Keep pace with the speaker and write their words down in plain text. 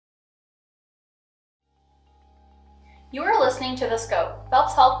You are listening to The Scope,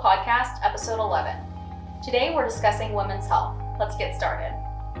 Phelps Health Podcast, Episode 11. Today we're discussing women's health. Let's get started.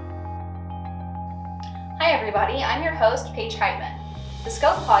 Hi everybody, I'm your host, Paige Heitman. The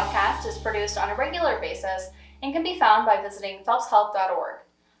Scope Podcast is produced on a regular basis and can be found by visiting phelpshealth.org.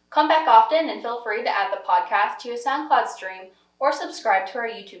 Come back often and feel free to add the podcast to your SoundCloud stream or subscribe to our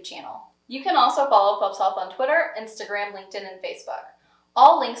YouTube channel. You can also follow Phelps Health on Twitter, Instagram, LinkedIn, and Facebook.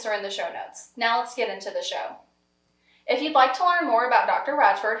 All links are in the show notes. Now let's get into the show. If you'd like to learn more about Dr.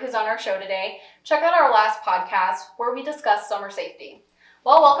 Radford, who's on our show today, check out our last podcast where we discussed summer safety.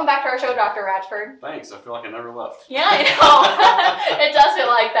 Well, welcome back to our show, Dr. Radford. Thanks. I feel like I never left. Yeah, I know. It does feel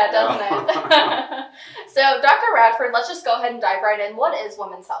like that, doesn't it? So, Dr. Radford, let's just go ahead and dive right in. What is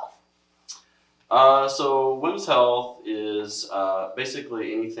women's health? So women's health is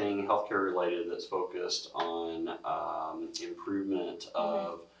basically anything healthcare related that's focused on improvement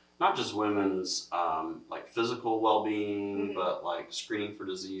of not just women's like physical well-being, but like screening for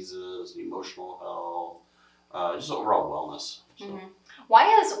diseases, emotional health, just overall wellness. So.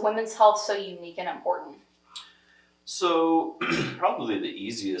 Why is women's health so unique and important? So probably the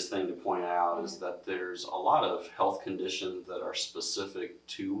easiest thing to point out is that there's a lot of health conditions that are specific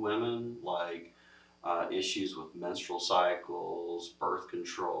to women, like issues with menstrual cycles, birth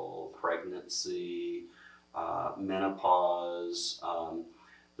control, pregnancy, menopause.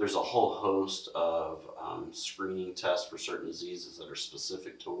 There's a whole host of screening tests for certain diseases that are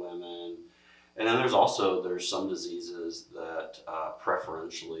specific to women. And then there's some diseases that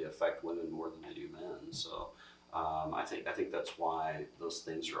preferentially affect women more than they do men. So I think that's why those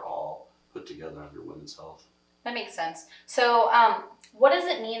things are all put together under women's health. That makes sense. So what does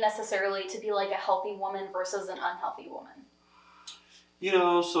it mean necessarily to be like a healthy woman versus an unhealthy woman? You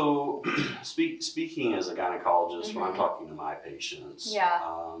know, so speaking as a gynecologist, when I'm talking to my patients, you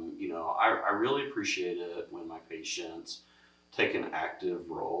know, I really appreciate it when my patients take an active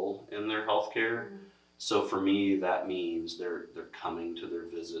role in their healthcare. So for me, that means they're coming to their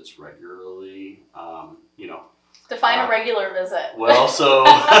visits regularly. You know, define a regular visit. Well,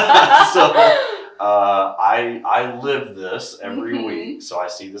 I live this every week, so I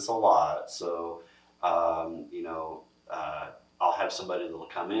see this a lot. So you know, I'll have somebody that'll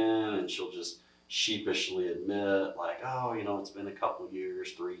come in and she'll just sheepishly admit, like, oh, you know, it's been a couple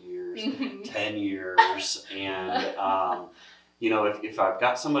years, 3 years, 10 years, and you know, if I've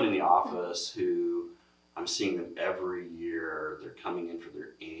got somebody in the office who I'm seeing them every year, they're coming in for their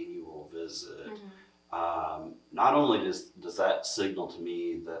annual visit. Not only does that signal to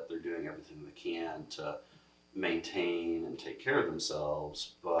me that they're doing everything they can to maintain and take care of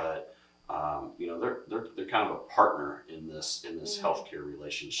themselves, but you know, they're kind of a partner in this healthcare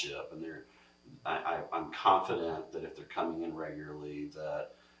relationship, and I'm confident that if they're coming in regularly,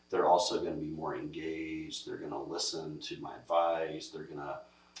 that they're also going to be more engaged. They're going to listen to my advice. They're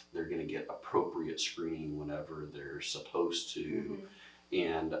going to get appropriate screening whenever they're supposed to.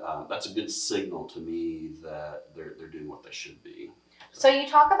 And that's a good signal to me that they're doing what they should be. So you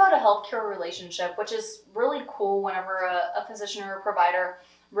talk about a healthcare relationship, which is really cool whenever a physician or a provider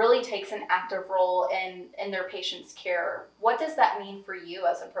really takes an active role in their patient's care. What does that mean for you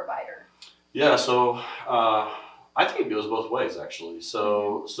as a provider? Yeah, so I think it goes both ways, actually.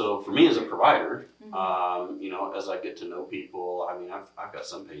 So for me as a provider, you know, as I get to know people, I mean, I've got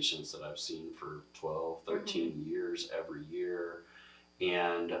some patients that I've seen for 12, 13 years every year.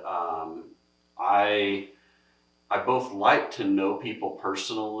 And I both like to know people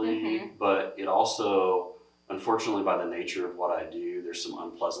personally, but it also, unfortunately, by the nature of what I do, there's some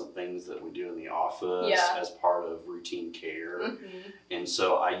unpleasant things that we do in the office as part of routine care. And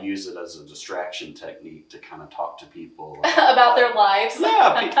so I use it as a distraction technique to kind of talk to people about their lives.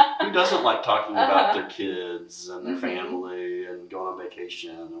 Yeah, who doesn't like talking about their kids and their family and going on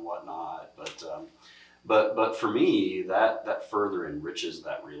vacation and whatnot. But for me, that further enriches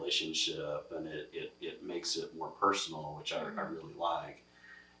that relationship, and it makes it more personal, which I really like.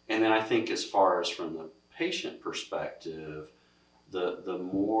 And then I think as far as from the patient perspective, the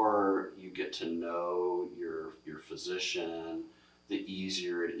more you get to know your physician, the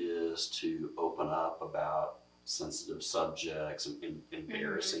easier it is to open up about sensitive subjects and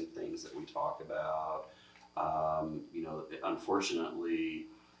embarrassing things that we talk about. You know, unfortunately,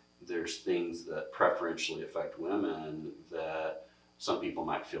 there's things that preferentially affect women that some people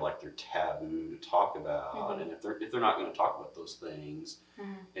might feel like they're taboo to talk about. And if they're not going to talk about those things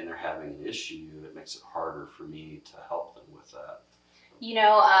and they're having an issue, it makes it harder for me to help them with that. You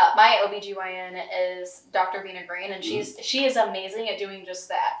know, my OBGYN is Dr. Vina Green, and she is amazing at doing just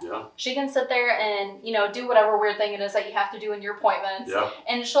that. Yeah. She can sit there and, you know, do whatever weird thing it is that you have to do in your appointments. Yeah.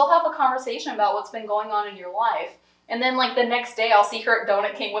 And she'll have a conversation about what's been going on in your life. And then like the next day I'll see her at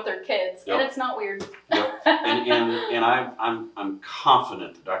Donut King with her kids. Yep. And it's not weird. Yep. And I'm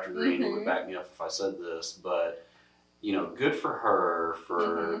confident that Dr. Green would back me up if I said this, but you know, good for her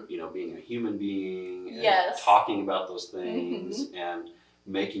for you know, being a human being and talking about those things and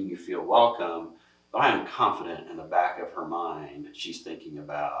making you feel welcome. But I am confident in the back of her mind she's thinking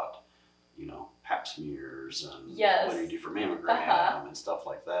about, you know, pap smears and what do you do for mammogram and stuff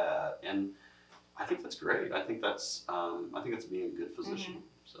like that. And I think that's great. I think that's being a good physician.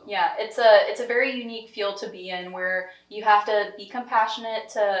 So. Yeah, it's a very unique field to be in, where you have to be compassionate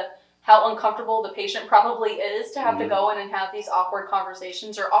to how uncomfortable the patient probably is to have to go in and have these awkward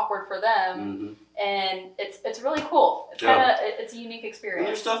conversations, or awkward for them. And it's really cool. It's it's a unique experience. And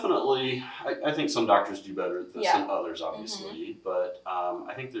there's definitely, I think some doctors do better at this than others, obviously, but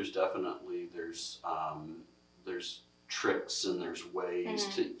I think there's definitely, there's tricks and there's ways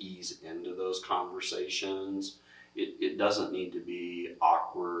to ease into those conversations. It doesn't need to be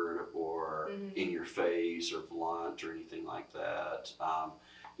awkward or in your face or blunt or anything like that.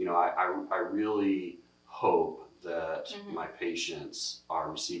 You know, I really hope that my patients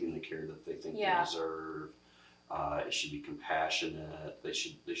are receiving the care that they think they deserve. It should be compassionate. They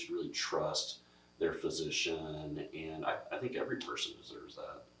should really trust their physician, and I think every person deserves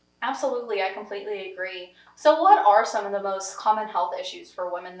that. Absolutely, I completely agree. So what are some of the most common health issues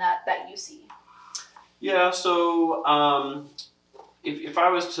for women that you see? Yeah, so if I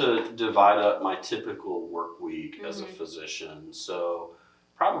was to divide up my typical work week as a physician, so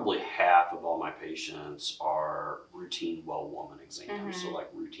probably half of all my patients are routine well woman exams, so like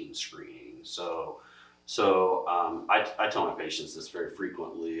routine screening. So I tell my patients this very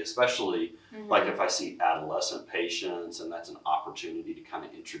frequently, especially like if I see adolescent patients, and that's an opportunity to kind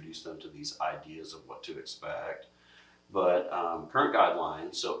of introduce them to these ideas of what to expect. But current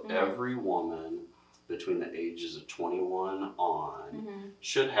guidelines, so every woman between the ages of 21 on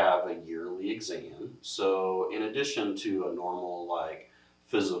should have a yearly exam. So in addition to a normal like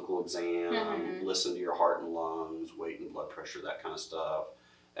physical exam, listen to your heart and lungs, weight and blood pressure, that kind of stuff,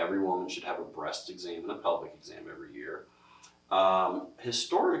 every woman should have a breast exam and a pelvic exam every year.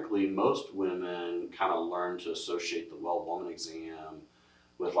 Historically, most women kind of learn to associate the well woman exam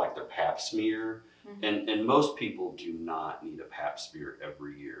with like their pap smear. And most people do not need a pap smear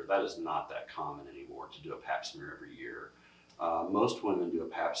every year. That is not that common anymore to do a pap smear every year. Most women do a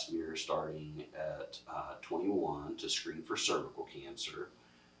pap smear starting at 21 to screen for cervical cancer.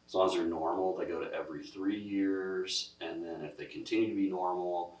 As long as they're normal, they go to every 3 years. And then if they continue to be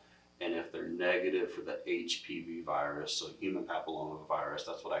normal, and if they're negative for the HPV virus, so human papillomavirus,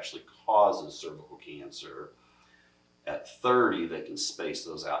 that's what actually causes cervical cancer, at 30, they can space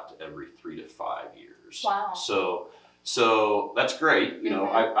those out to every 3 to 5 years. Wow. So that's great. You know,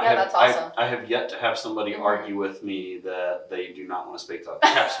 that's awesome. I have yet to have somebody argue with me that they do not want to space out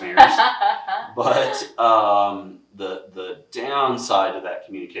pap smears. But the downside of that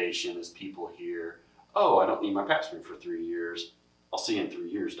communication is people hear, oh, I don't need my pap smear for 3 years. I'll see you in 3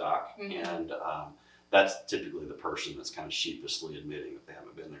 years, doc. And that's typically the person that's kind of sheepishly admitting that they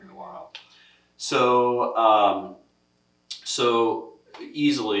haven't been there in a while. So so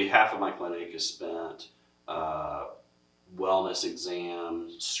easily half of my clinic is spent wellness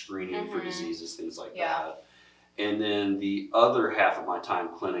exams, screening for diseases, things like that. And then the other half of my time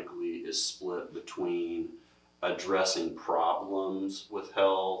clinically is split between addressing problems with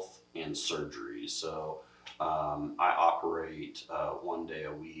health and surgery. So I operate 1 day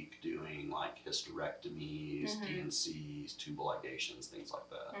a week doing like hysterectomies, DNCs, tubal ligations, things like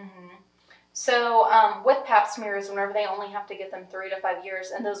that. So with pap smears, whenever they only have to get them 3 to 5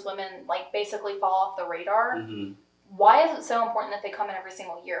 years, and those women like basically fall off the radar, why is it so important that they come in every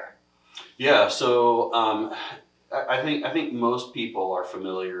single year? Yeah, so I think most people are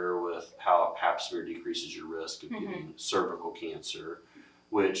familiar with how a pap smear decreases your risk of getting cervical cancer,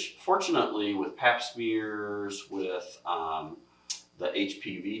 which fortunately with pap smears, with the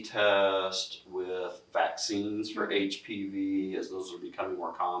HPV test, with vaccines for HPV, as those are becoming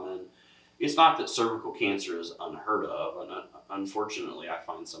more common, it's not that cervical cancer is unheard of. And unfortunately, I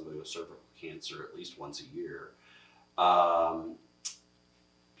find somebody with cervical cancer at least once a year.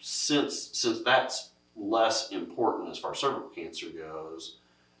 Since that's less important as far as cervical cancer goes,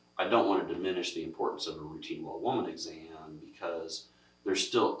 I don't want to diminish the importance of a routine well woman exam, because there's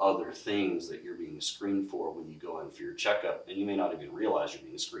still other things that you're being screened for when you go in for your checkup, and you may not even realize you're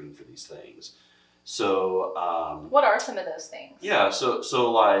being screened for these things. So what are some of those things? Yeah,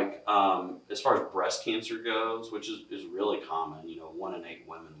 so like as far as breast cancer goes, which is really common, you know, 1 in 8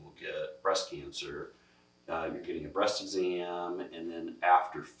 women will get breast cancer you're getting a breast exam, and then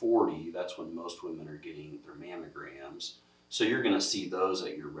after 40, that's when most women are getting their mammograms. So you're going to see those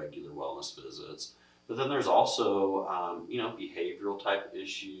at your regular wellness visits. But then there's also, behavioral type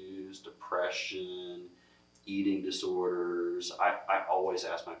issues, depression, eating disorders. I always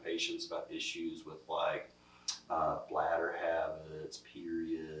ask my patients about issues with like bladder habits,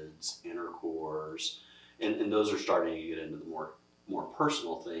 periods, intercourse, and those are starting to get into the more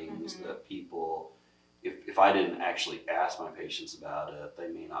personal things that people, if I didn't actually ask my patients about it, they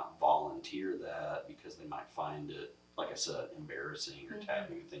may not volunteer that because they might find it, like I said, embarrassing or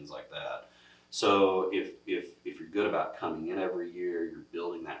taboo, things like that. So if you're good about coming in every year, you're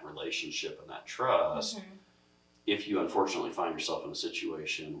building that relationship and that trust. If you unfortunately find yourself in a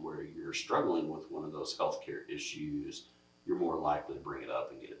situation where you're struggling with one of those healthcare issues, you're more likely to bring it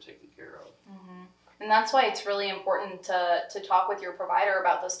up and get it taken care of. And that's why it's really important to talk with your provider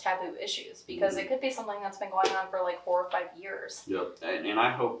about those taboo issues, because it could be something that's been going on for like 4 or 5 years. Yep, and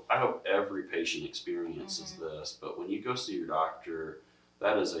I hope every patient experiences this, but when you go see your doctor,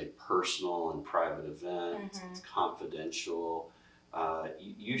 that is a personal and private event. It's confidential.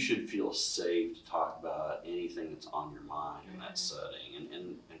 You should feel safe to talk about anything that's on your mind in that setting,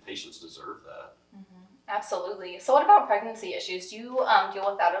 and patients deserve that. Absolutely. So what about pregnancy issues? Do you deal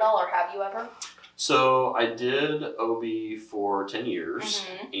with that at all, or have you ever? So I did OB for 10 years,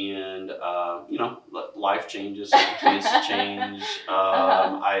 and life changes, circumstances change.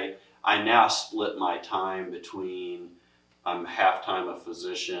 I now split my time between I'm half-time a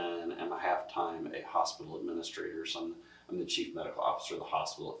physician and I'm half-time a hospital administrator. So I'm the chief medical officer of the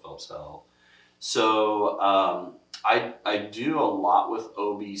hospital at Phelps Health. So I do a lot with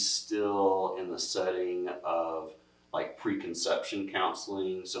OB still in the setting of like preconception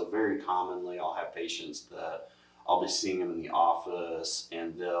counseling. So very commonly I'll have patients that I'll be seeing them in the office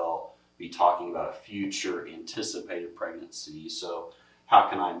and they'll be talking about a future anticipated pregnancy. So how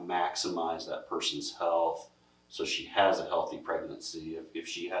can I maximize that person's health so she has a healthy pregnancy? If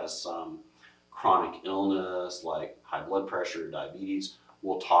she has some chronic illness like high blood pressure, diabetes,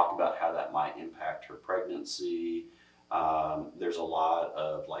 we'll talk about how that might impact her pregnancy. There's a lot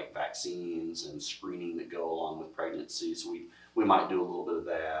of like vaccines and screening that go along with pregnancy, so we might do a little bit of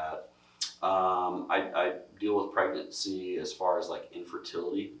that. I deal with pregnancy as far as like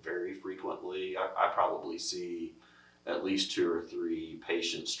infertility very frequently. I probably see at least 2 or 3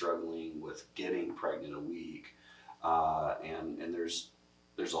 patients struggling with getting pregnant a week, and there's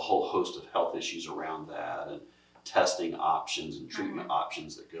a whole host of health issues around that, and testing options and treatment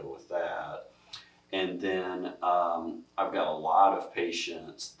options that go with that. And then I've got a lot of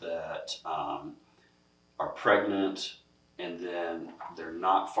patients that are pregnant and then they're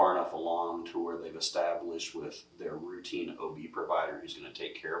not far enough along to where they've established with their routine OB provider who's going to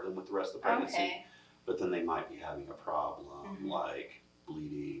take care of them with the rest of the pregnancy. But then they might be having a problem like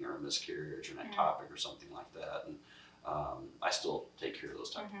bleeding or a miscarriage or an ectopic or something like that. And I still take care of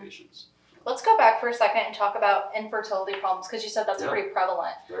those type of patients. Let's go back for a second and talk about infertility problems, because you said that's pretty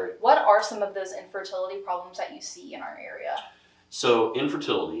prevalent. Very. What are some of those infertility problems that you see in our area? So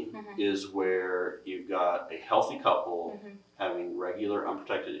infertility is where you've got a healthy couple having regular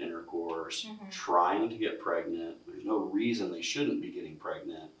unprotected intercourse, trying to get pregnant. There's no reason they shouldn't be getting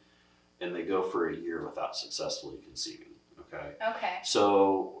pregnant, and they go for a year without successfully conceiving. Okay.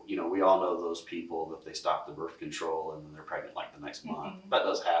 So, we all know those people that they stop the birth control and then they're pregnant like the next month. That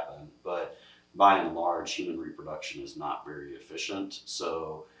does happen, but by and large, human reproduction is not very efficient.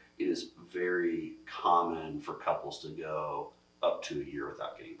 So it is very common for couples to go up to a year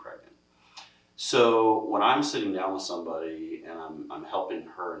without getting pregnant. So when I'm sitting down with somebody and I'm helping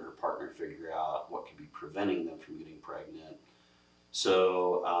her and her partner figure out what could be preventing them from getting pregnant,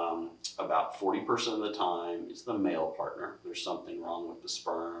 so about 40% of the time, it's the male partner. There's something wrong with the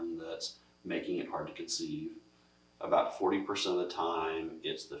sperm that's making it hard to conceive. About 40% of the time,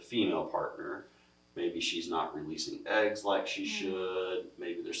 it's the female partner. Maybe she's not releasing eggs like she should.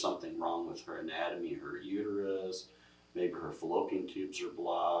 Maybe there's something wrong with her anatomy, her uterus. Maybe her fallopian tubes are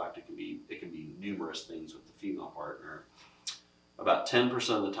blocked. It can be numerous things with the female partner. About 10%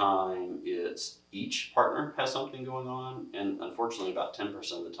 of the time, it's each partner has something going on. And unfortunately, about 10%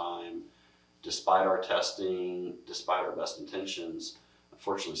 of the time, despite our testing, despite our best intentions,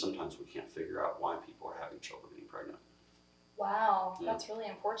 unfortunately, sometimes we can't figure out why people are having trouble getting pregnant. Wow, that's really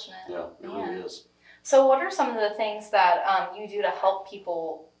unfortunate. Yeah, it really is. So what are some of the things that you do to help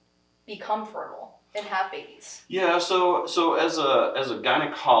people become fertile and have babies? Yeah, so as a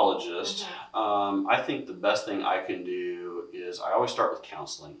gynecologist, I think the best thing I can do is I always start with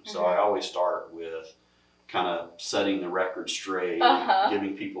counseling. So I always start with kind of setting the record straight,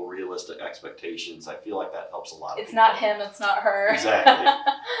 giving people realistic expectations. I feel like that helps a lot. It's not him, it's not her. Exactly.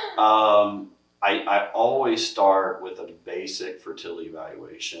 I always start with a basic fertility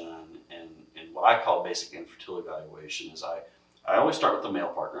evaluation, and what I call basic infertility evaluation is I always start with the male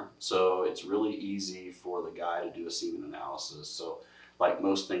partner. So it's really easy for the guy to do a semen analysis. So like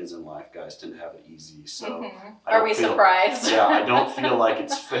most things in life, guys tend to have it easy. So Are we surprised? Yeah, I don't feel like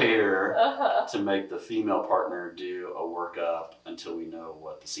it's fair to make the female partner do a workup until we know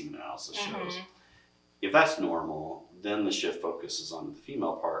what the semen analysis shows. If that's normal, then the shift focuses on the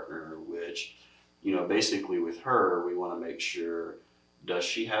female partner, which, you know, basically with her, we want to make sure, does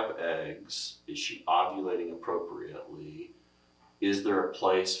she have eggs? Is she ovulating appropriately? Is there a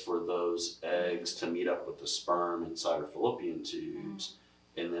place for those eggs to meet up with the sperm inside her fallopian tubes?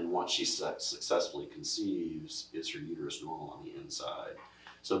 And then once she successfully conceives, is her uterus normal on the inside?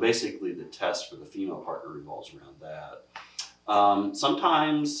 So basically the test for the female partner revolves around that.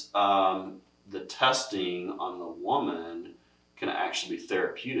 Sometimes the testing on the woman can actually be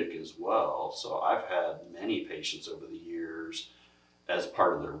therapeutic as well. So I've had many patients over the years, as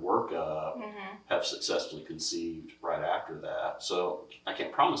part of their workup, have successfully conceived right after that. So I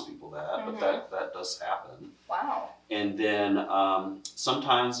can't promise people that, but that does happen. Wow. And then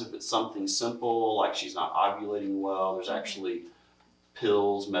sometimes if it's something simple, like she's not ovulating well, there's actually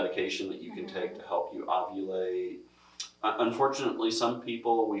pills, medication that you can take to help you ovulate. Unfortunately, some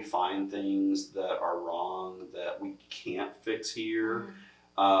people, we find things that are wrong that we can't fix here.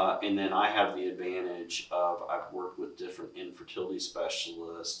 And then I have the advantage of I've worked with different infertility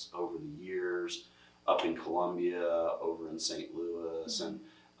specialists over the years, up in Columbia, over in St. Louis, and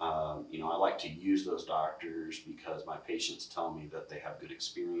you know, I like to use those doctors because my patients tell me that they have good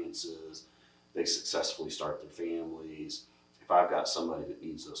experiences, they successfully start their families. If I've got somebody that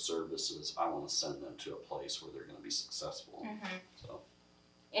needs those services, I want to send them to a place where they're going to be successful. So.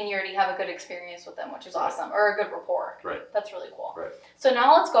 And you already have a good experience with them, which is awesome, or a good rapport. Right. That's really cool. Right. So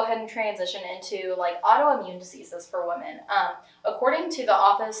now let's go ahead and transition into like autoimmune diseases for women. According to the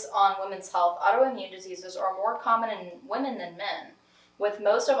Office on Women's Health, autoimmune diseases are more common in women than men, with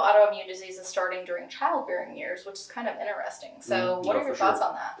most of autoimmune diseases starting during childbearing years, which is kind of interesting. So what are your thoughts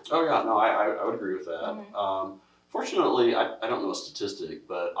on that? Oh yeah, no, I would agree with that. Fortunately, I don't know a statistic,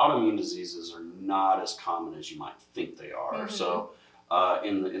 but autoimmune diseases are not as common as you might think they are. So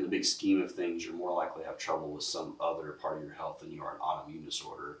in the big scheme of things, you're more likely to have trouble with some other part of your health than you are an autoimmune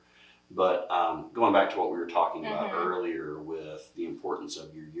disorder. But going back to what we were talking about earlier with the importance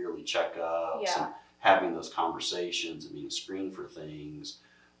of your yearly checkups and having those conversations and being screened for things,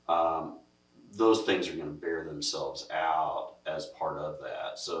 those things are going to bear themselves out as part of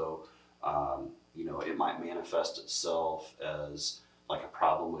that. So, you know, it might manifest itself as like a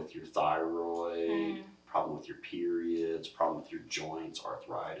problem with your thyroid, problem with your periods, problem with your joints,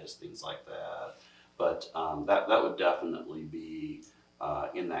 arthritis, things like that. But that would definitely be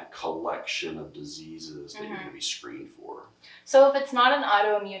in that collection of diseases that you're going to be screened for. So if it's not an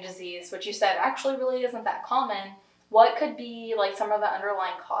autoimmune disease, which you said actually really isn't that common, what could be like some of the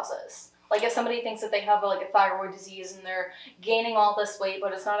underlying causes? Like if somebody thinks that they have like a thyroid disease and they're gaining all this weight,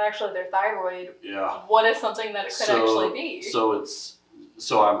 but it's not actually their thyroid, what is something that it could actually be?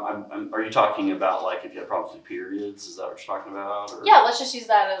 Are you talking about like if you have problems with periods? Is that what you're talking about? Or? Yeah, let's just use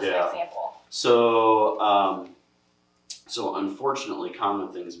that as an example. So, so unfortunately,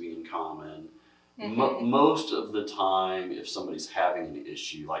 common things being common, most of the time, if somebody's having an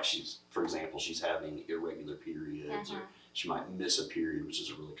issue, like for example, she's having irregular periods, or she might miss a period, which is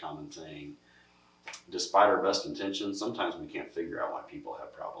a really common thing. Despite our best intentions, sometimes we can't figure out why people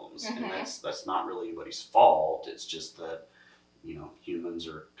have problems, and that's not really anybody's fault. It's just that, you know, humans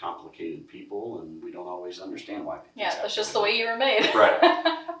are complicated people, and we don't always understand why people. Yeah, that's just the way you were made. Right.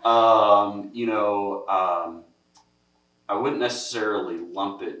 You know, I wouldn't necessarily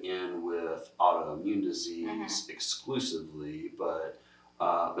lump it in with autoimmune disease exclusively, but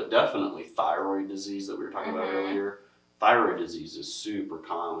definitely thyroid disease that we were talking about earlier. Thyroid disease is super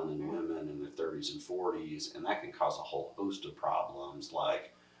common in women in their 30s and 40s, and that can cause a whole host of problems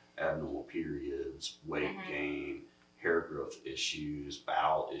like abnormal periods, weight gain, hair growth issues,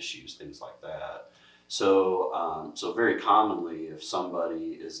 bowel issues, things like that. So, so very commonly, if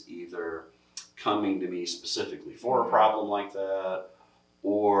somebody is either coming to me specifically for a problem like that,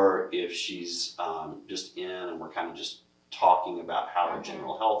 or if she's just in and we're kind of just talking about how her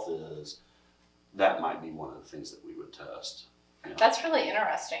general health is, that might be one of the things that we would test. That's really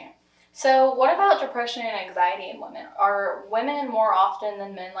interesting. So what about depression and anxiety in women? Are women more often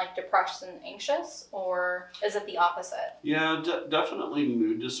than men like depressed and anxious, or is it the opposite? Yeah, definitely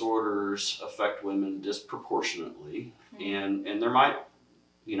mood disorders affect women disproportionately. And there might,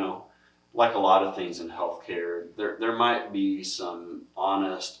 you know, like a lot of things in healthcare, there might be some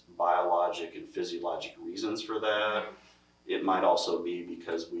honest biologic and physiologic reasons for that. It might also be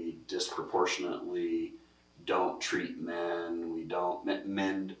because we disproportionately don't treat men. We don't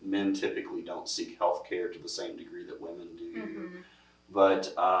men typically don't seek health care to the same degree that women do.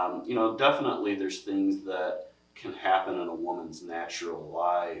 But definitely there's things that can happen in a woman's natural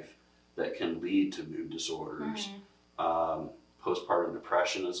life that can lead to mood disorders. Postpartum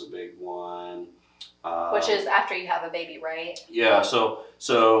depression is a big one. Which is after you have a baby, right? Yeah,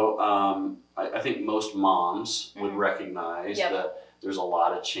 I think most moms would recognize that there's a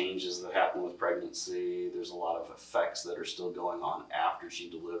lot of changes that happen with pregnancy. There's a lot of effects that are still going on after she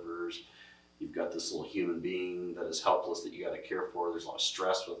delivers. You've got this little human being that is helpless that you got to care for. There's a lot of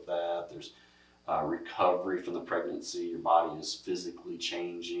stress with that. There's recovery from the pregnancy. Your body is physically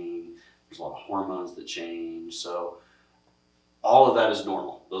changing. There's a lot of hormones that change. So all of that is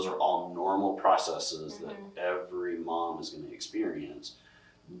normal. Those are all normal processes that every mom is going to experience.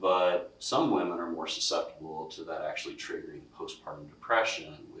 But some women are more susceptible to that actually triggering postpartum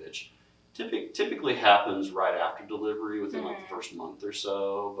depression, which typically happens right after delivery within like the first month or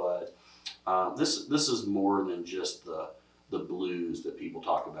so. But this is more than just the blues that people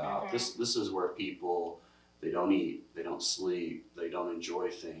talk about. This is where people, they don't eat, they don't sleep, they don't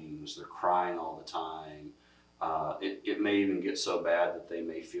enjoy things, they're crying all the time. It may even get so bad that they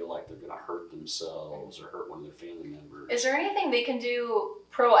may feel like they're going to hurt themselves or hurt one of their family members. Is there anything they can do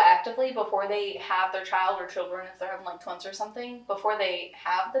proactively before they have their child or children, if they're having like twins or something, before they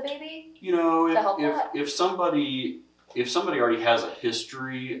have the baby? You know, if somebody already has a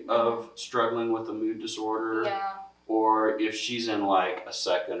history of struggling with a mood disorder, or if she's in like a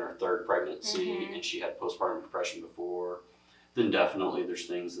second or third pregnancy and she had postpartum depression before, then definitely there's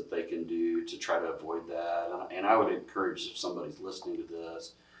things that they can do to try to avoid that. And I would encourage, if somebody's listening to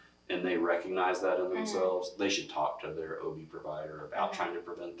this and they recognize that in themselves, they should talk to their OB provider about trying to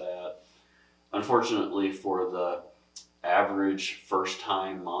prevent that. Unfortunately, for the average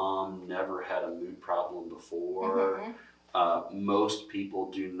first-time mom, never had a mood problem before, most people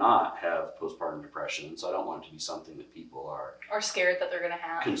do not have postpartum depression, so I don't want it to be something that people are scared that they're going to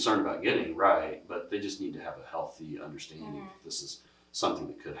have, concerned about getting, right? But they just need to have a healthy understanding that this is something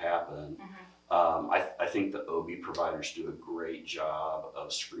that could happen. I think the OB providers do a great job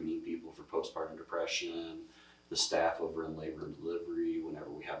of screening people for postpartum depression. The staff over in labor and delivery, whenever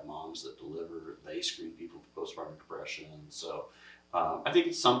we have moms that deliver, they screen people for postpartum depression. So I think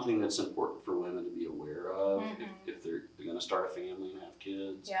it's something that's important for women to be aware of if they're going to start a family and have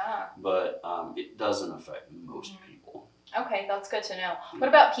kids. Yeah. But it doesn't affect most people. Okay, that's good to know. What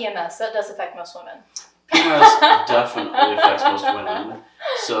about PMS? That does affect most women. PMS definitely affects most women.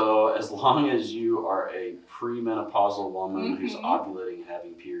 So as long as you are a premenopausal woman who's ovulating and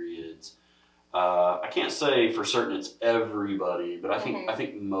having periods, I can't say for certain it's everybody, but I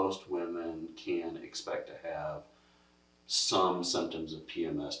think most women can expect to have some symptoms of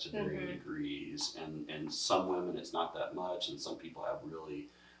PMS to varying degrees, and some women it's not that much, and some people have really,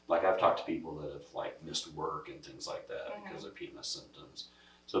 like I've talked to people that have like missed work and things like that because of PMS symptoms.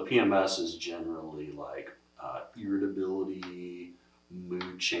 So PMS is generally like irritability,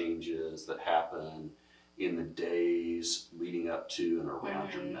 mood changes that happen in the days leading up to and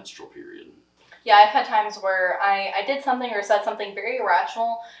around your menstrual period. Yeah, I've had times where I did something or said something very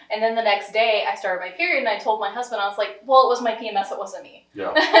irrational, and then the next day I started my period, and I told my husband, I was like, well, it was my PMS, it wasn't me.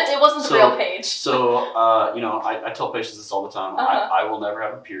 Yeah. It wasn't the real Paige. So, I tell patients this all the time. I will never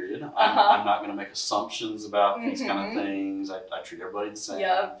have a period. I'm not going to make assumptions about these kind of things. I treat everybody the same.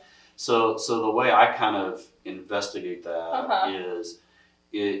 Yep. So the way I kind of investigate that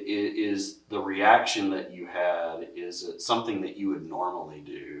is the reaction that you had, is it something that you would normally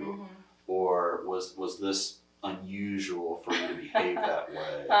do? Or was this unusual for you to behave that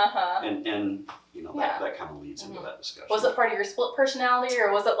way? And that kind of leads into that discussion. Was it part of your split personality,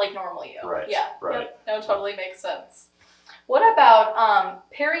 or was it like normal you? Right. Yeah. Right. Yep. No, totally makes sense. What about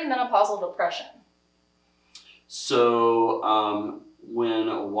perimenopausal depression? So when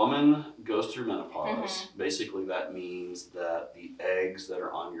a woman goes through menopause, basically that means that the eggs that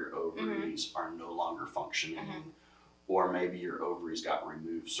are on your ovaries are no longer functioning. Or maybe your ovaries got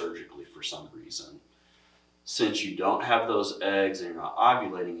removed surgically for some reason. Since you don't have those eggs and you're not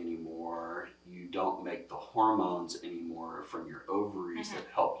ovulating anymore, you don't make the hormones anymore from your ovaries that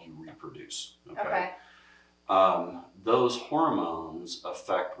help you reproduce. Okay. those hormones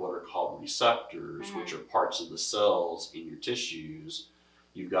affect what are called receptors, which are parts of the cells in your tissues.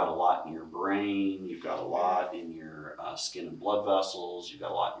 You've got a lot in your brain, you've got a lot in your skin and blood vessels, you've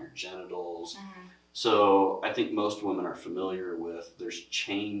got a lot in your genitals. So I think most women are familiar with, there's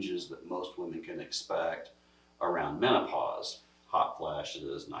changes that most women can expect around menopause. Hot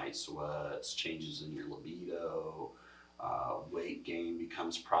flashes, night sweats, changes in your libido, weight gain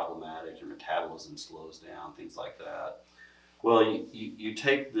becomes problematic, your metabolism slows down, things like that. Well, you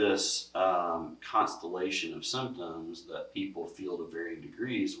take this constellation of symptoms that people feel to varying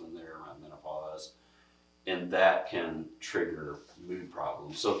degrees when they're around menopause, and that can trigger mood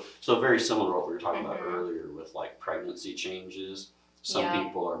problems. So very similar to what we were talking about earlier with like pregnancy changes. Some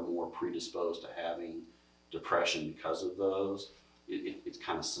people are more predisposed to having depression because of those. It's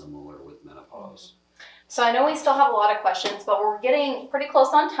kind of similar with menopause. So I know we still have a lot of questions, but we're getting pretty close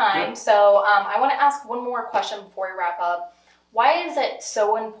on time. Yep. So I want to ask one more question before we wrap up. Why is it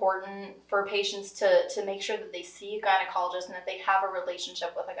so important for patients to make sure that they see a gynecologist and that they have a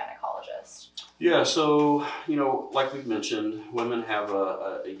relationship with a gynecologist? Yeah, so, you know, like we've mentioned, women have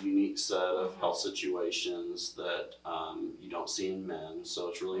a unique set of health situations that you don't see in men. So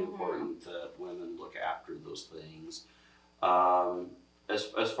it's really important that women look after those things.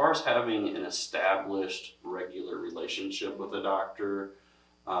 As far as having an established regular relationship with a doctor,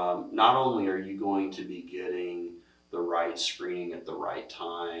 not only are you going to be getting the right screening at the right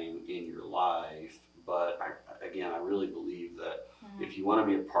time in your life, but I really believe that if you want to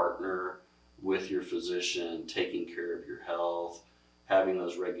be a partner with your physician, taking care of your health, having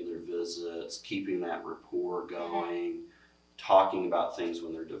those regular visits, keeping that rapport going, talking about things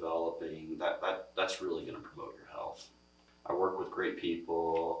when they're developing, that's really going to promote your health. I work with great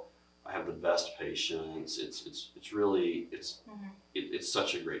people. I have the best patients. It's really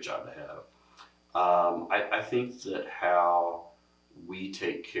such a great job to have. I think that how we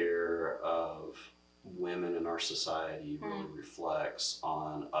take care of women in our society really reflects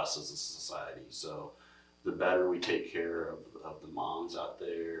on us as a society. So the better we take care of the moms out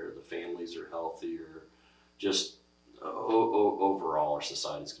there, the families are healthier, just overall our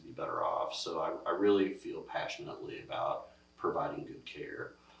societies could be better off. So I really feel passionately about providing good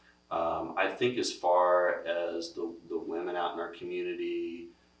care. I think as far as the women out in our community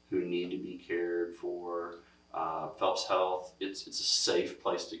who need to be cared for, Phelps Health, it's a safe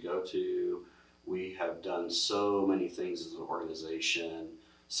place to go to. We have done so many things as an organization.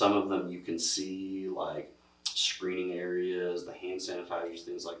 Some of them you can see, like screening areas, the hand sanitizers,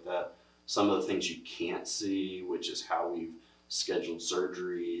 things like that. Some of the things you can't see, which is how we've scheduled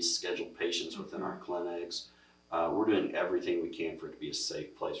surgeries, scheduled patients within our clinics. We're doing everything we can for it to be a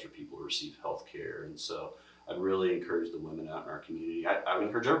safe place for people to receive health care. And so I'd really encourage the women out in our community. I would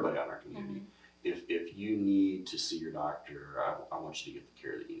encourage everybody out in our community. If you need to see your doctor, I want you to get the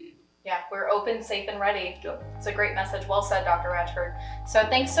care that you need. Yeah, we're open, safe, and ready. Yep. It's a great message. Well said, Dr. Ratchford. So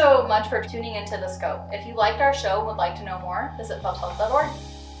thanks so much for tuning into The Scope. If you liked our show and would like to know more, visit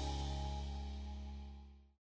phelpshealth.org.